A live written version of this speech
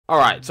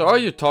Alright, so are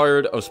you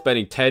tired of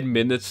spending 10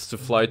 minutes to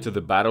fly to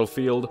the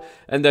battlefield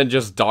and then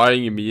just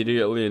dying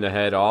immediately in a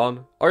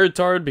head-on? Are you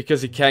tired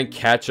because you can't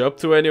catch up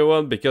to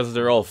anyone because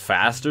they're all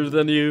faster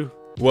than you?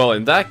 Well,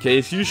 in that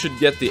case, you should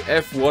get the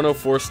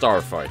F-104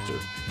 Starfighter.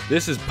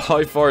 This is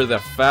by far the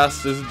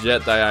fastest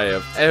jet that I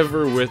have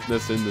ever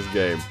witnessed in this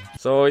game.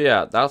 So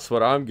yeah, that's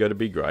what I'm gonna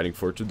be grinding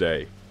for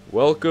today.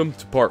 Welcome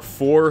to part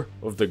 4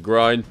 of the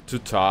grind to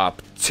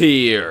top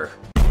tier.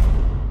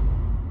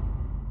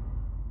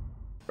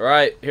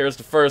 Alright, here's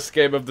the first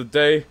game of the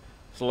day,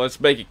 so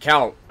let's make it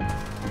count.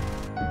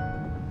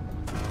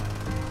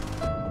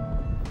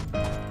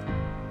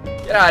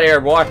 Get out of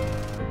here, boy.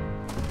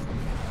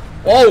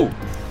 Whoa!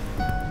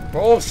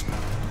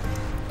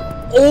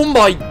 Oh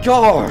my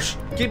gosh!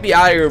 Get me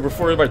out of here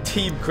before my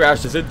team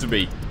crashes into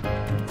me.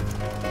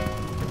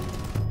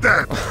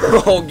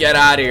 Oh, get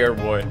out of here,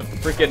 boy.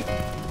 Freaking...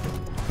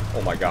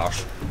 Oh my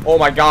gosh. Oh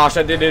my gosh,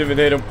 I didn't even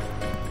hit him.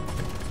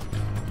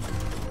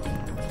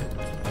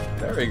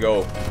 There we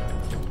go.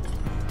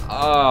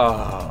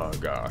 Oh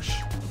gosh.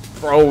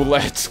 Bro,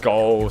 let's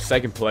go.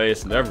 Second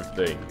place and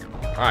everything.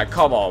 Alright,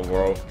 come on,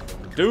 bro.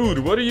 Dude,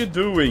 what are you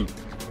doing?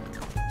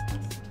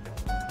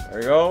 There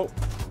we go.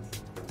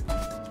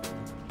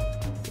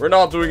 We're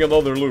not doing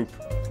another loop.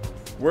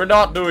 We're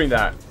not doing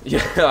that.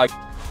 Yeah.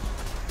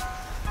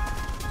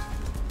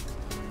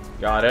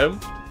 Got him.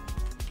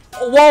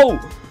 Oh, whoa!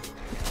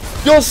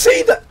 You'll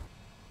see that.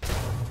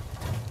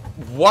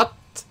 What?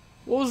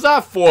 What was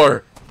that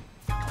for?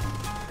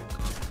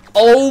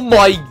 Oh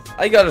my!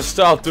 I gotta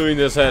stop doing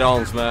this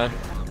head-ons, man.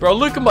 Bro,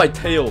 look at my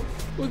tail.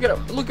 Look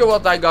at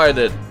what that guy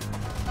did.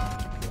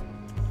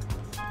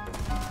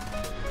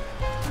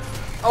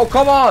 Oh,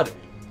 come on!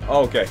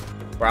 Oh, okay.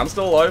 Bro, I'm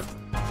still alive.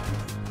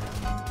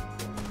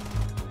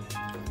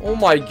 Oh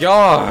my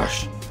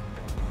gosh!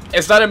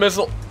 Is that a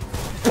missile?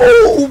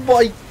 Oh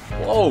my!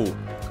 Whoa!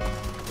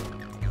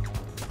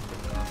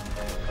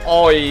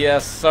 Oh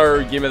yes,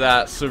 sir. Give me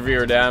that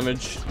severe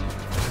damage.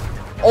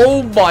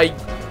 Oh my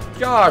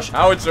gosh!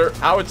 Howitzer!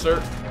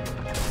 Howitzer!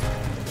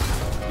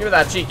 Give me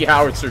that cheeky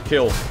howitzer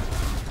kill.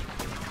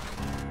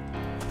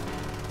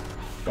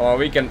 Come on,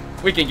 we can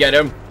get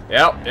him.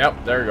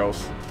 Yep, there he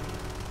goes.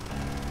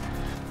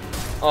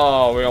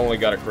 Oh, we only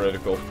got a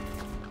critical.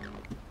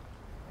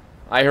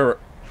 I heard,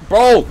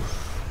 bro.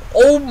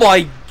 Oh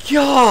my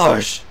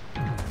gosh!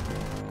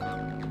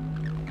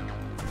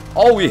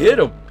 Oh, we hit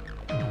him.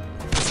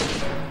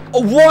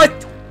 Oh,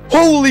 what?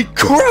 Holy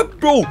crap,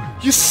 bro!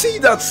 You see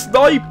that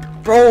snipe,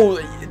 bro?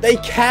 They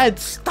can't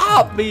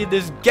stop me in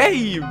this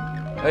game.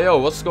 Hey, yo,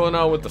 what's going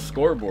on with the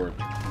scoreboard?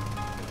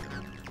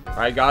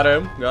 Alright, got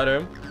him.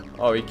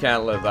 Oh, he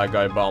can't let that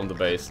guy bomb the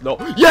base. No.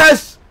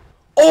 Yes!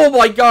 Oh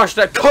my gosh,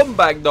 that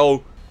comeback,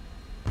 though.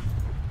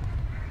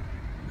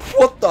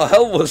 What the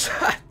hell was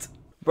that?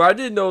 Bro, I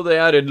didn't know they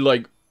added,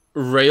 like,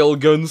 rail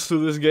guns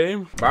to this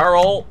game.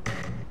 Barrel.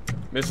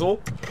 Missile.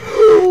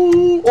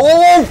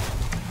 Oh!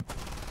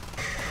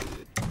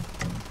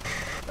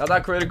 Got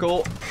that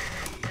critical.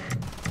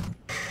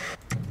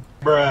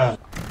 Bruh.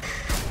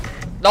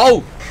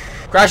 No!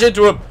 Crash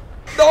into him!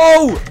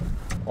 No!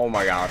 Oh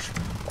my gosh.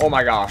 Oh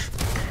my gosh.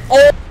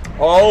 Oh!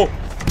 Oh!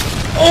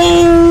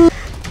 Oh!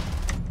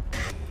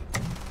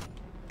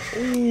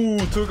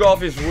 Ooh, took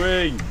off his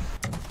wing.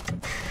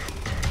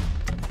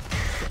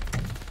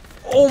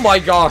 Oh my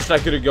gosh,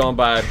 that could have gone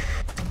bad.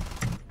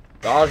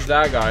 Dodge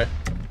that guy.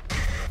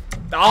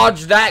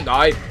 Dodge that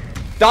guy.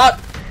 Dodge!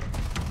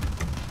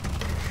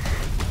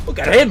 Look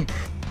at him!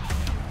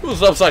 He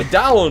was upside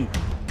down!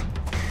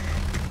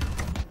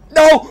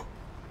 No!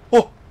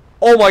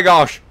 Oh my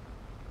gosh!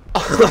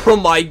 Oh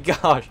my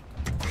gosh!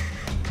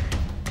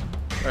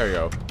 There you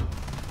go.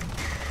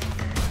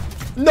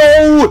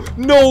 No!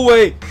 No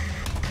way!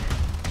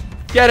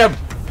 Get him!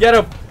 Get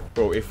him!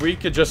 Bro, if we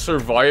could just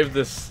survive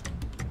this,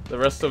 the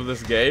rest of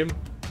this game.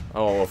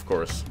 Oh, of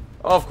course.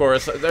 Of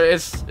course.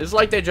 It's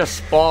like they just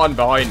spawned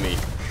behind me.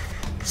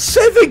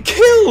 7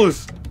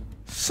 kills!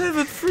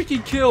 7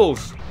 freaking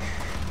kills!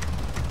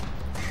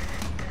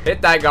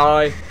 Hit that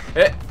guy.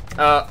 Hit.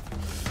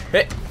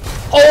 Hit.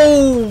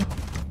 Oh!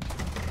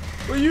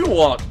 What do you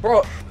want,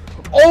 bro?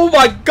 Oh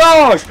my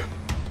gosh!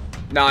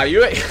 Nah,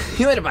 you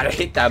ain't about to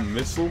hit that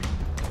missile.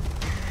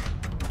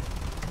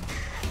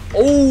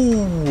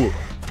 Oh!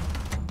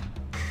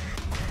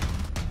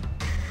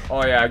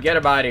 Oh yeah, get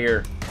him out of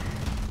here.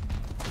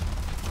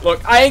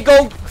 Look, I ain't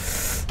go.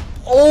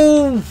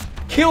 Oh!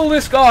 Kill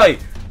this guy!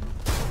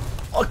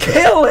 Oh,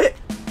 kill it!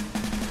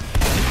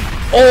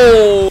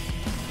 Oh!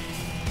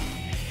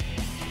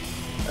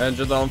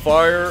 Engine's on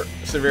fire.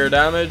 Severe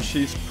damage.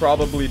 He's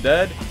probably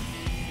dead.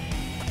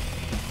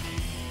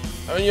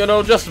 I mean, you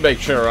know, just to make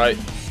sure, right?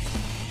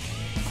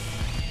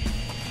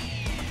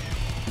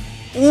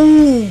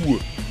 Ooh!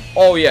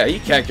 Oh yeah, he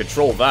can't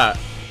control that.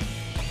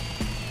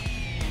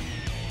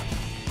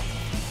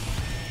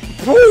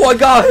 Oh, I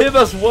got him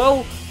as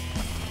well!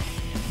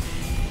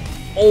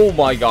 Oh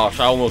my gosh,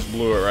 I almost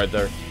blew it right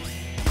there.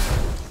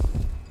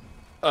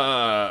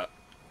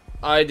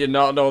 I did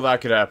not know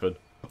that could happen.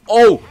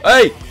 Oh,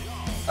 hey!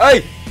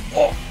 Hey!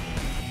 Oh!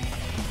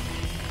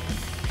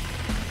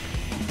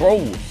 Bro,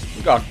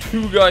 we got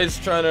two guys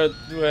trying to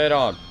do head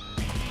on.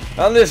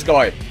 And this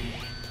guy.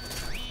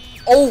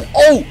 Oh,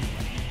 oh!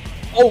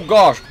 Oh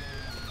gosh.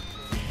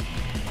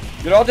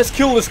 You know, just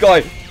kill this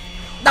guy.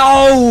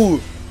 No!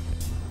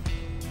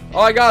 Oh,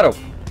 I got him.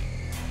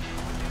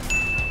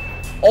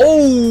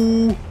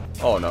 Oh!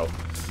 Oh no.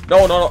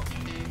 No, no, no.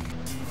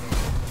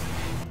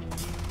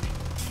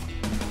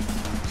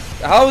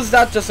 How is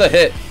that just a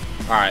hit?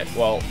 Alright,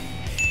 well.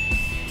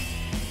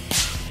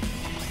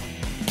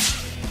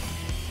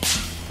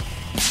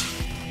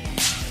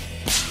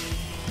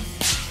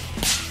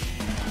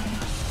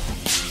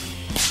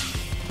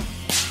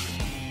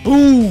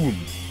 Boom!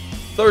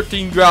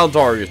 13 ground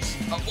targets.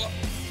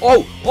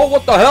 Oh, oh,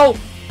 what the hell?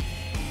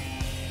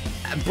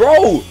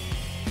 Bro!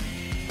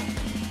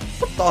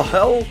 What the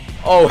hell?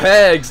 Oh,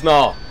 hegs,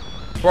 no.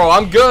 Bro,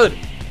 I'm good.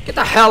 Get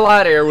the hell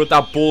out of here with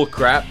that bull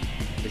crap.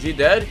 Is he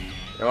dead?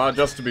 Well,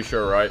 just to be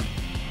sure, right?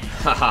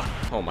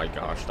 Haha. Oh my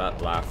gosh,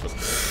 that laugh was...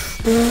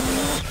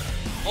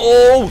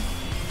 Oh!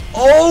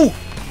 Oh!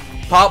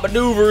 Pop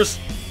maneuvers.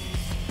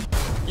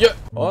 Yeah.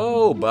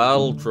 Oh,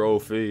 battle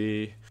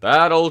trophy.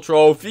 Battle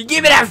trophy.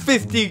 Give me that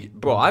 50.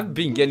 Bro, I've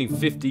been getting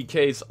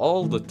 50Ks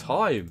all the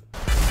time.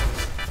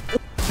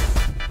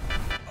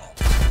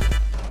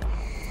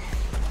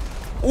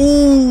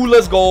 Ooh,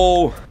 let's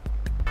go.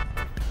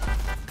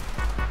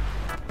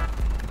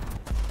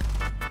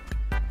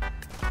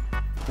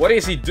 What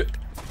is he do?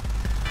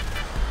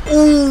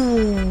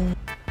 Ooh.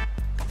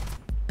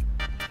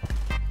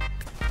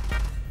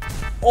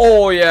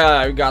 Oh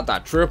yeah, we got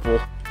that triple.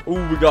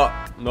 Ooh, we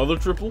got another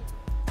triple.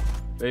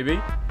 Maybe.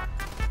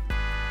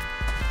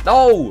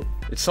 No!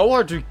 It's so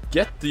hard to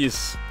get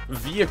these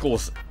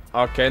vehicles.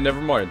 Okay, never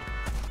mind.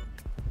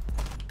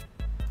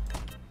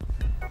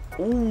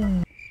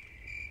 Ooh.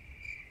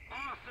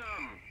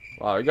 Awesome.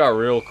 Wow, it got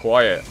real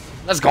quiet.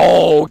 Let's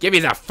go! Give me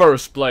that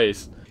first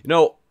place. You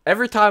know,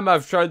 every time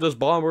I've tried this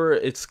bomber,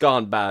 it's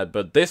gone bad.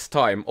 But this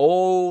time,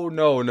 oh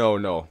no, no,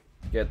 no.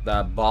 Get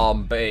that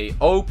bomb bay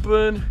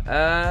open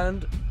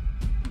and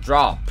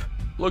drop.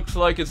 Looks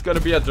like it's gonna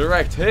be a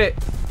direct hit.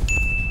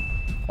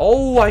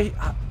 Oh, I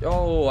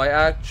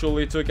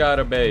actually took out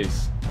a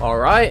base.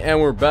 Alright, and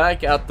we're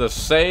back at the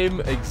same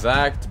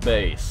exact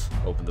base.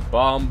 Open the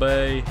bomb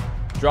bay.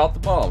 Drop the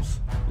bombs.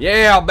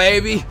 Yeah,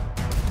 baby!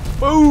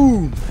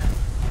 Boom!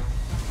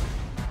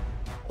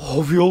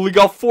 Oh, we only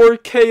got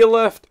 4K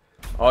left.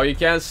 Oh, you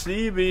can't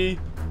see me.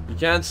 You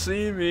can't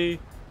see me.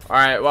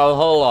 Alright, well,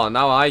 hold on.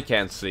 Now I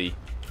can't see.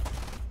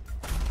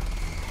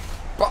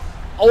 But,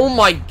 oh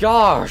my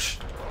gosh!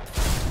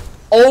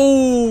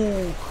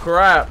 Oh,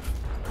 crap.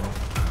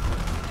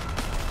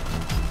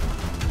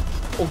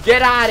 Oh,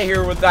 get out of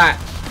here with that.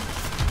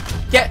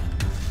 Get.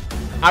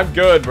 I'm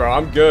good, bro.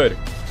 I'm good.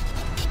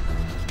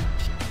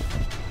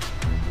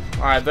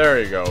 Alright,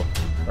 there you go.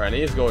 Alright,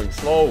 he's going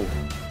slow.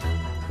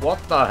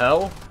 What the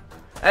hell?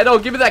 Hey, no,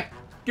 give me that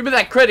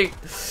credit.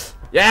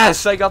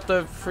 Yes, I got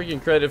the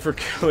freaking credit for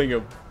killing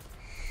him.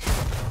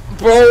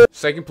 Bro.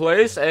 Second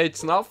place.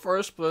 It's not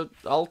first, but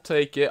I'll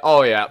take it.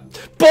 Oh, yeah.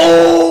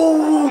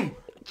 Boom!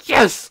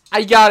 Yes!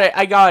 I got it.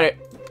 I got it.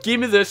 Give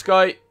me this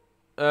guy.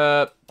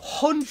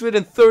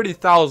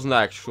 130,000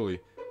 actually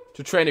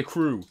to train a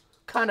crew. What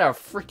kind of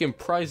freaking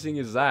pricing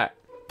is that?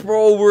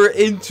 Bro, we're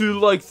into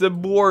like the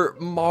more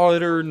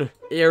modern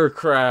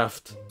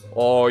aircraft.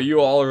 Oh,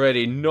 you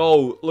already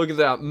know. Look at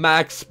that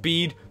max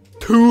speed,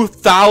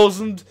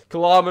 2,000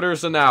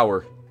 kilometers an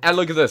hour. And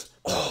look at this.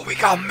 Oh, we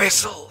got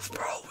missiles,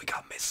 bro. We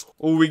got missiles.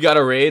 Oh, we got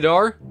a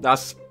radar.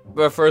 That's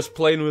the first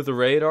plane with a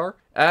radar.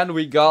 And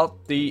we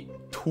got the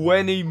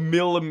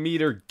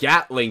 20mm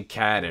Gatling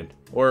cannon.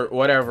 Or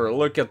whatever.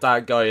 Look at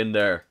that guy in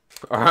there.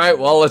 Alright,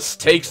 well, let's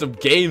take some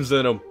games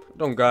in him.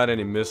 Don't got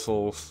any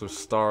missiles to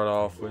start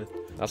off with.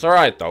 That's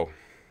alright, though.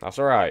 That's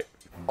alright.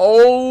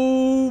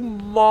 Oh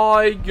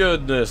my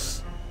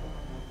goodness.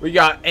 We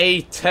got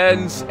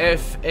A10s,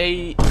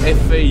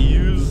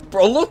 FAUs.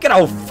 Bro, look at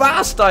how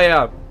fast I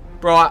am.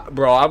 Bro,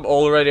 I'm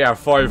already at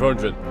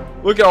 500.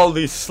 Look at all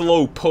these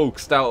slow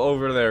pokes down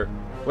over there.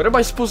 What am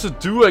I supposed to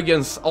do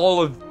against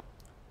all of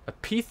a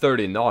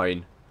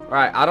P-39?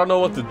 Alright, I don't know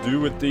what to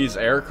do with these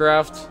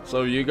aircraft,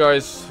 so you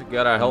guys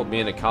gotta help me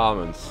in the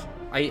comments.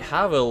 I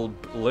have a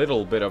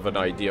little bit of an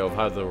idea of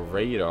how the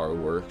radar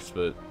works,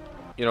 but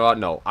you know what?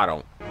 No, I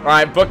don't.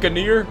 Alright,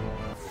 Buccaneer.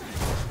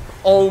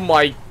 Oh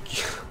my...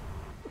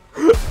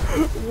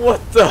 What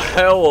the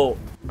hell?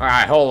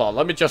 Alright, hold on.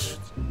 Let me just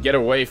get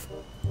away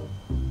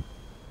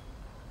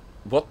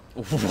What?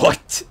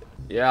 What?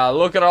 Yeah,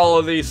 look at all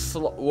of these...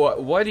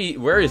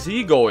 Where is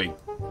he going?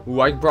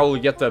 Ooh, I can probably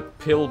get the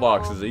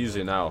pillboxes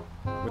easy now.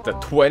 With the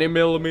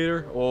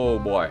 20mm? Oh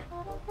boy.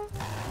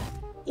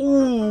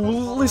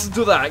 Ooh, listen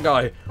to that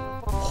guy.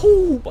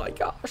 Oh my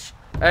gosh.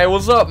 Hey,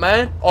 what's up,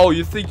 man? Oh,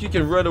 you think you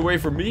can run away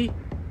from me?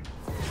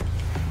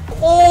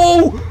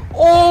 Oh!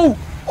 Oh!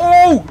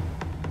 Oh!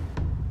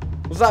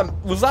 Was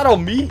that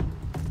on me?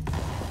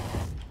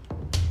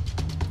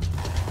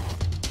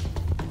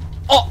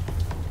 Oh!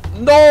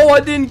 No, I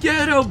didn't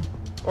get him!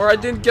 Or I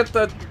didn't get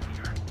that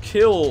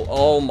kill.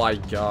 Oh my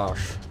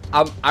gosh.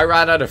 I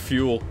ran out of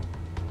fuel.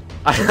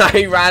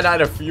 I ran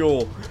out of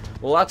fuel.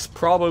 Well, that's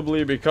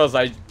probably because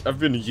I've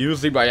been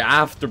using my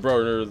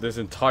afterburner this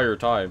entire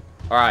time.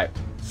 Alright,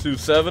 Sue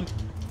 7.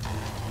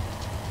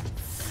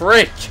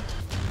 Frick!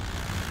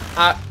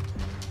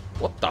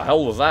 What the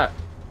hell was that?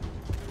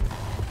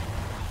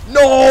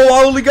 No,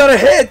 I only got a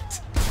hit!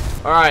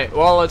 Alright,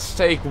 well, let's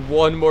take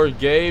one more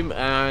game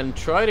and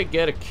try to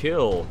get a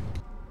kill.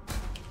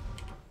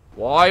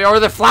 Why are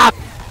the flaps?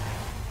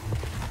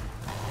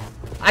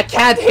 I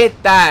can't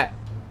hit that!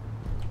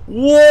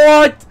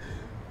 What?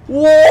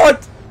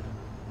 What?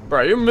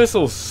 Bro, your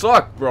missiles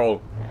suck,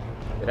 bro.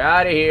 Get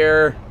out of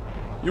here.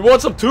 You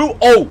want some too?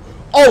 Oh!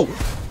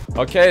 Oh!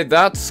 Okay,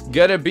 that's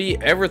gonna be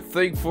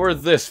everything for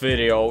this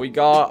video. We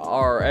got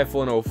our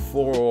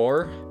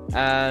F-104,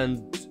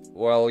 and,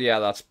 well, yeah,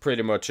 that's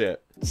pretty much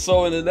it.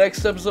 So in the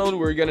next episode,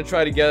 we're gonna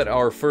try to get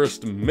our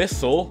first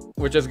missile,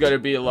 which is gonna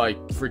be, like,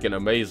 freaking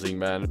amazing,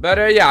 man.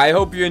 But, yeah, I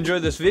hope you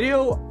enjoyed this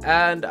video,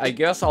 and I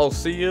guess I'll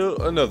see you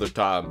another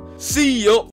time. See ya!